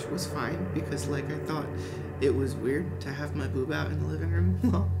 which was fine, because, like, I thought it was weird to have my boob out in the living room.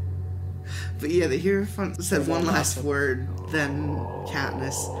 But yeah, the Hierophant said one last word, then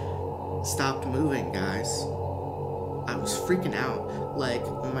Katniss stopped moving, guys. I was freaking out, like,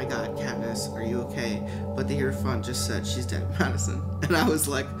 oh my god, Katniss, are you okay? But the Hierophant just said, she's dead, Madison. And I was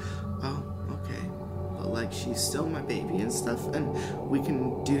like, oh, okay. But, like, she's still my baby and stuff, and we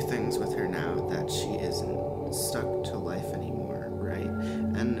can do things with her now that she isn't stuck to life anymore, right?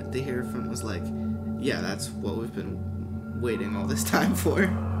 And the Hierophant was like, yeah, that's what we've been waiting all this time for.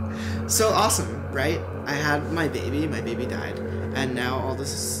 So awesome, right? I had my baby died, and now all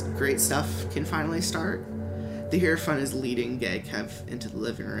this great stuff can finally start. The Hierophant is leading Gay Kev into the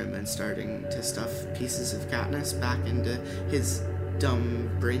living room and starting to stuff pieces of Katniss back into his dumb,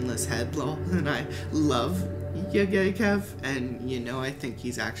 brainless head, lol. And I love ya, Gay Kev, and you know I think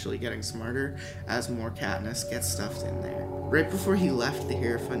he's actually getting smarter as more Katniss gets stuffed in there. Right before he left, the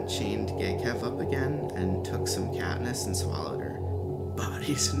Hierophant chained Gay Kev up again and took some Katniss and swallowed her.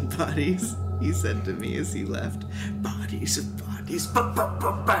 Bodies and bodies, he said to me as he left. Bodies and bodies,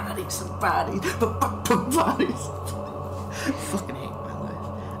 bodies and bodies, bodies. I fucking hate my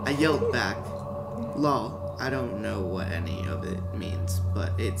life. I yelled back, lol, I don't know what any of it means,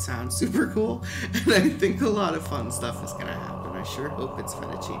 but it sounds super cool, and I think a lot of fun stuff is gonna happen. I sure hope it's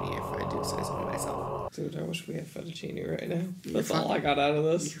fettuccine if I do say so myself. Dude, I wish we had fettuccine right now. That's all I got out of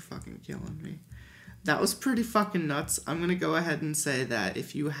this. You're fucking killing me. That was pretty fucking nuts. I'm gonna go ahead and say that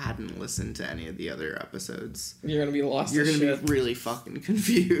if you hadn't listened to any of the other episodes, you're gonna be lost. You're gonna be really fucking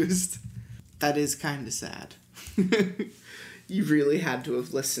confused. That is kind of sad. You really had to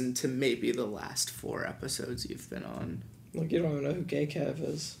have listened to maybe the last 4 episodes you've been on. Like, you don't even know who Gay Kev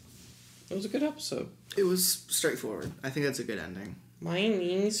is. It was a good episode. It was straightforward. I think that's a good ending. My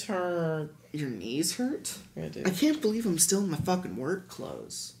knees hurt. Your knees hurt? I do. I can't believe I'm still in my fucking work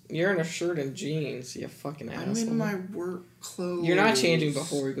clothes. You're in a shirt and jeans, you fucking asshole. I'm in my work clothes. You're not changing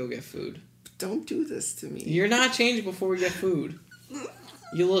before we go get food. Don't do this to me. You're not changing before we get food.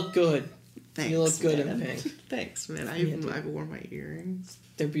 You look good. Thanks, you look good man. in pink. Thanks, man. I wore my earrings.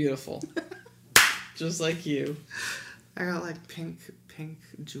 They're beautiful. Just like you. I got like pink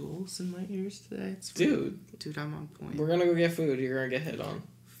jewels in my ears today. It's Dude, I'm on point. We're gonna go get food. You're gonna get hit on.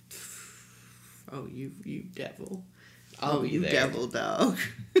 Oh, you devil. I'll be there. Devil dog.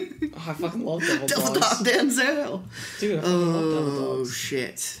 Oh, I fucking love devil dogs. Devil dog Denzel. Dude, I fucking love devil dogs. Oh,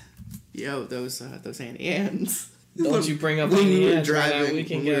 shit. Yo, those Auntie Anne's. Don't you bring up when Auntie we were Anne's driving, right now, we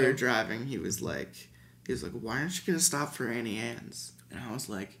can when get we were them. driving, he was like, why aren't you gonna stop for Auntie Anne's? And I was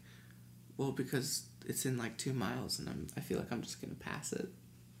like, well, because it's in like 2 miles, and I feel like I'm just gonna pass it.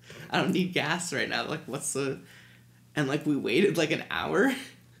 I don't need gas right now. Like, and like we waited like an hour,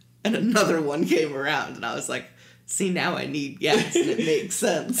 and another one came around, and I was like, see, now I need gas, and it makes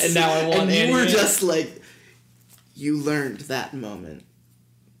sense. And now I want And Auntie you were Anne's. just like, you learned that moment.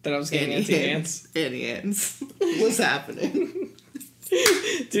 That I was getting Auntie Anne's. Auntie Anne's. What's happening?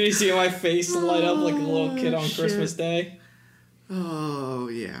 Did you see my face light up like a little kid on shit. Christmas Day? Oh,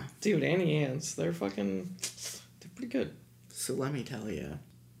 yeah. Dude, Auntie Anne's, they're pretty good. So let me tell you,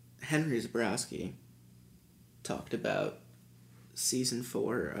 Henry Zabrowski talked about season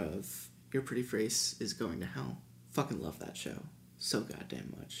 4 of Your Pretty Face is Going to Hell. Fucking love that show so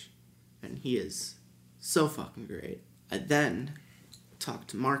goddamn much. And he is so fucking great. I then talked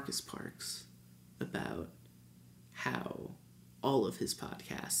to Marcus Parks about how all of his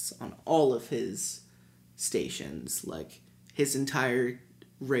podcasts on all of his stations, like his entire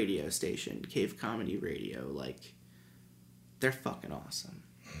radio station, Cave Comedy Radio, like, they're fucking awesome.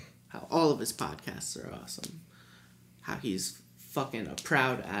 how all of his podcasts are awesome, how he's fucking a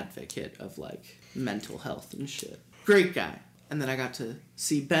proud advocate of, like, mental health and shit. Great guy. And then I got to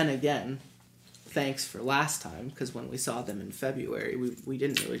see Ben again. Thanks for last time, because when we saw them in February, we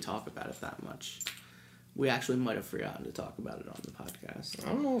didn't really talk about it that much. We actually might have forgotten to talk about it on the podcast. I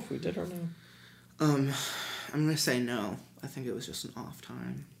don't know if we did or not. I'm going to say no. I think it was just an off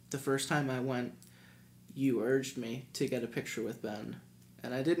time. The first time I went, you urged me to get a picture with Ben.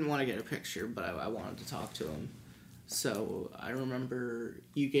 And I didn't want to get a picture, but I wanted to talk to him. So I remember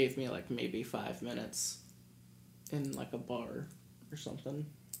you gave me, like, maybe 5 minutes in, like, a bar or something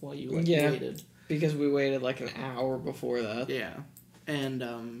while you, like, waited. Because we waited, like, an hour before that. Yeah. And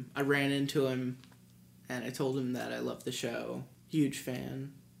I ran into him, and I told him that I loved the show. Huge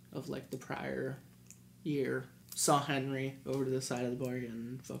fan of, like, the prior year. Saw Henry over to the side of the bar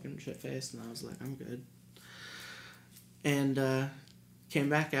getting fucking shit-faced, and I was like, I'm good. And came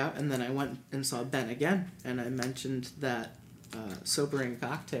back out, and then I went and saw Ben again, and I mentioned that sobering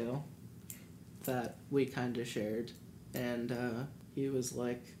cocktail that we kind of shared, and he was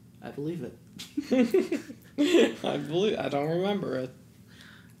like, I believe it. I don't remember it,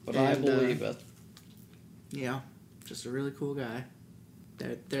 but I believe it. Yeah, just a really cool guy.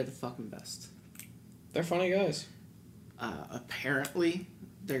 They're the fucking best. They're funny guys. Apparently,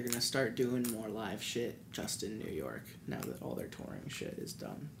 they're gonna start doing more live shit just in New York now that all their touring shit is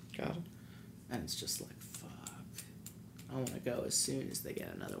done. Got it. And it's just like, fuck. I want to go as soon as they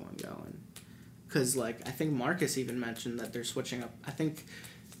get another one going. Because, like, I think Marcus even mentioned that they're switching up. I think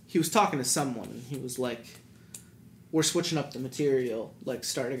he was talking to someone, and he was like, we're switching up the material, like,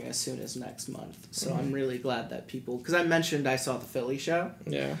 starting as soon as next month. So I'm really glad that people... Because I mentioned I saw the Philly show.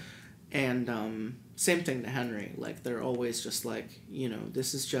 Yeah. And same thing to Henry. Like, they're always just like, you know,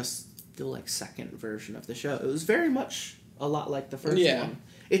 this is just the, like, second version of the show. It was very much a lot like the first one.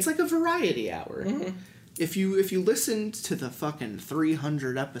 It's like a variety hour. Mm-hmm. If you listened to the fucking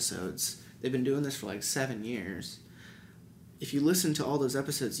 300 episodes, they've been doing this for like 7 years. If you listen to all those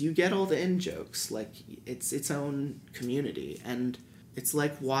episodes, you get all the in-jokes. Like, it's its own community. And it's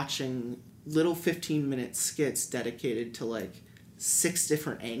like watching little 15-minute skits dedicated to, like, 6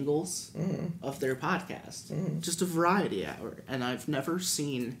 different angles of their podcast. Just a variety hour. And I've never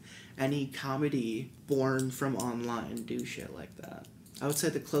seen any comedy born from online do shit like that. I would say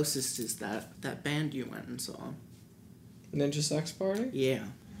the closest is that band you went and saw. Ninja Sex Party? Yeah.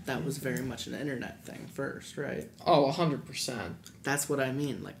 That was very much an internet thing first, right? Oh, 100%. That's what I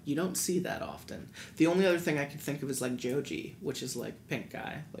mean. Like, you don't see that often. The only other thing I can think of is, like, Joji, which is, like, Pink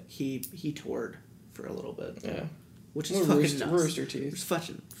Guy. Like, he toured for a little bit. Yeah. Which is fucking nuts. Rooster Teeth. It's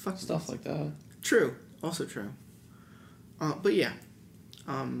fucking stuff nuts. Like that. True. Also true. But yeah.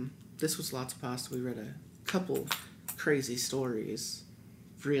 This was Lots of Pasta. We read a couple crazy stories.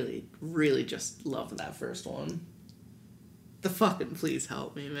 Really, really just loved that first one. The fucking please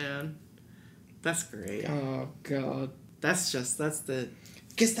help me, man. That's great. Oh, God. That's the...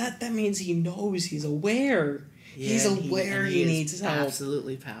 Because that means he knows, he's aware. Yeah, he's aware he needs help.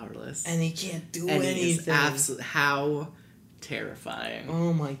 Absolutely powerless. And he can't do and anything. How terrifying.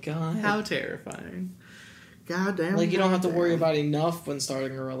 Oh my God. How terrifying. Goddamn. Like, you don't have to worry about enough when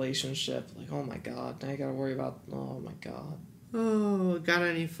starting a relationship. Like, oh my God. Now you gotta worry about, oh my God. Oh, got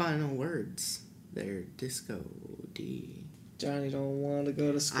any final words there, Disco D? Johnny don't want to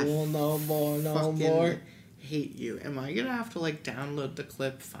go to school no more. Hate you. Am I gonna have to, like, download the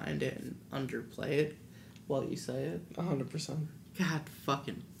clip, find it, and underplay it while you say it? 100%. God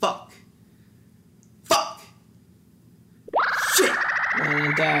fucking fuck. Fuck! Shit! When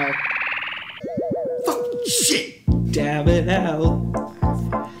in doubt. Fucking shit! Dab it out.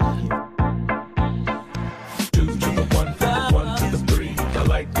 2 to the 1, from the 1 to the 3. I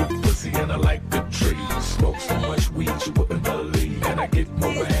like good pussy and I like good trees. Smoke so much weed you wouldn't believe. And I get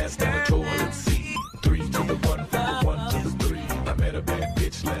more ass than a toilet seat. 3 to the 1, from the 1 to the 3. I met a bad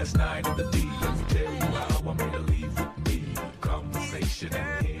bitch last night in the D. Let me tell you how I made her leave with me. Conversation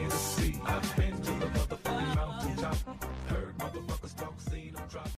and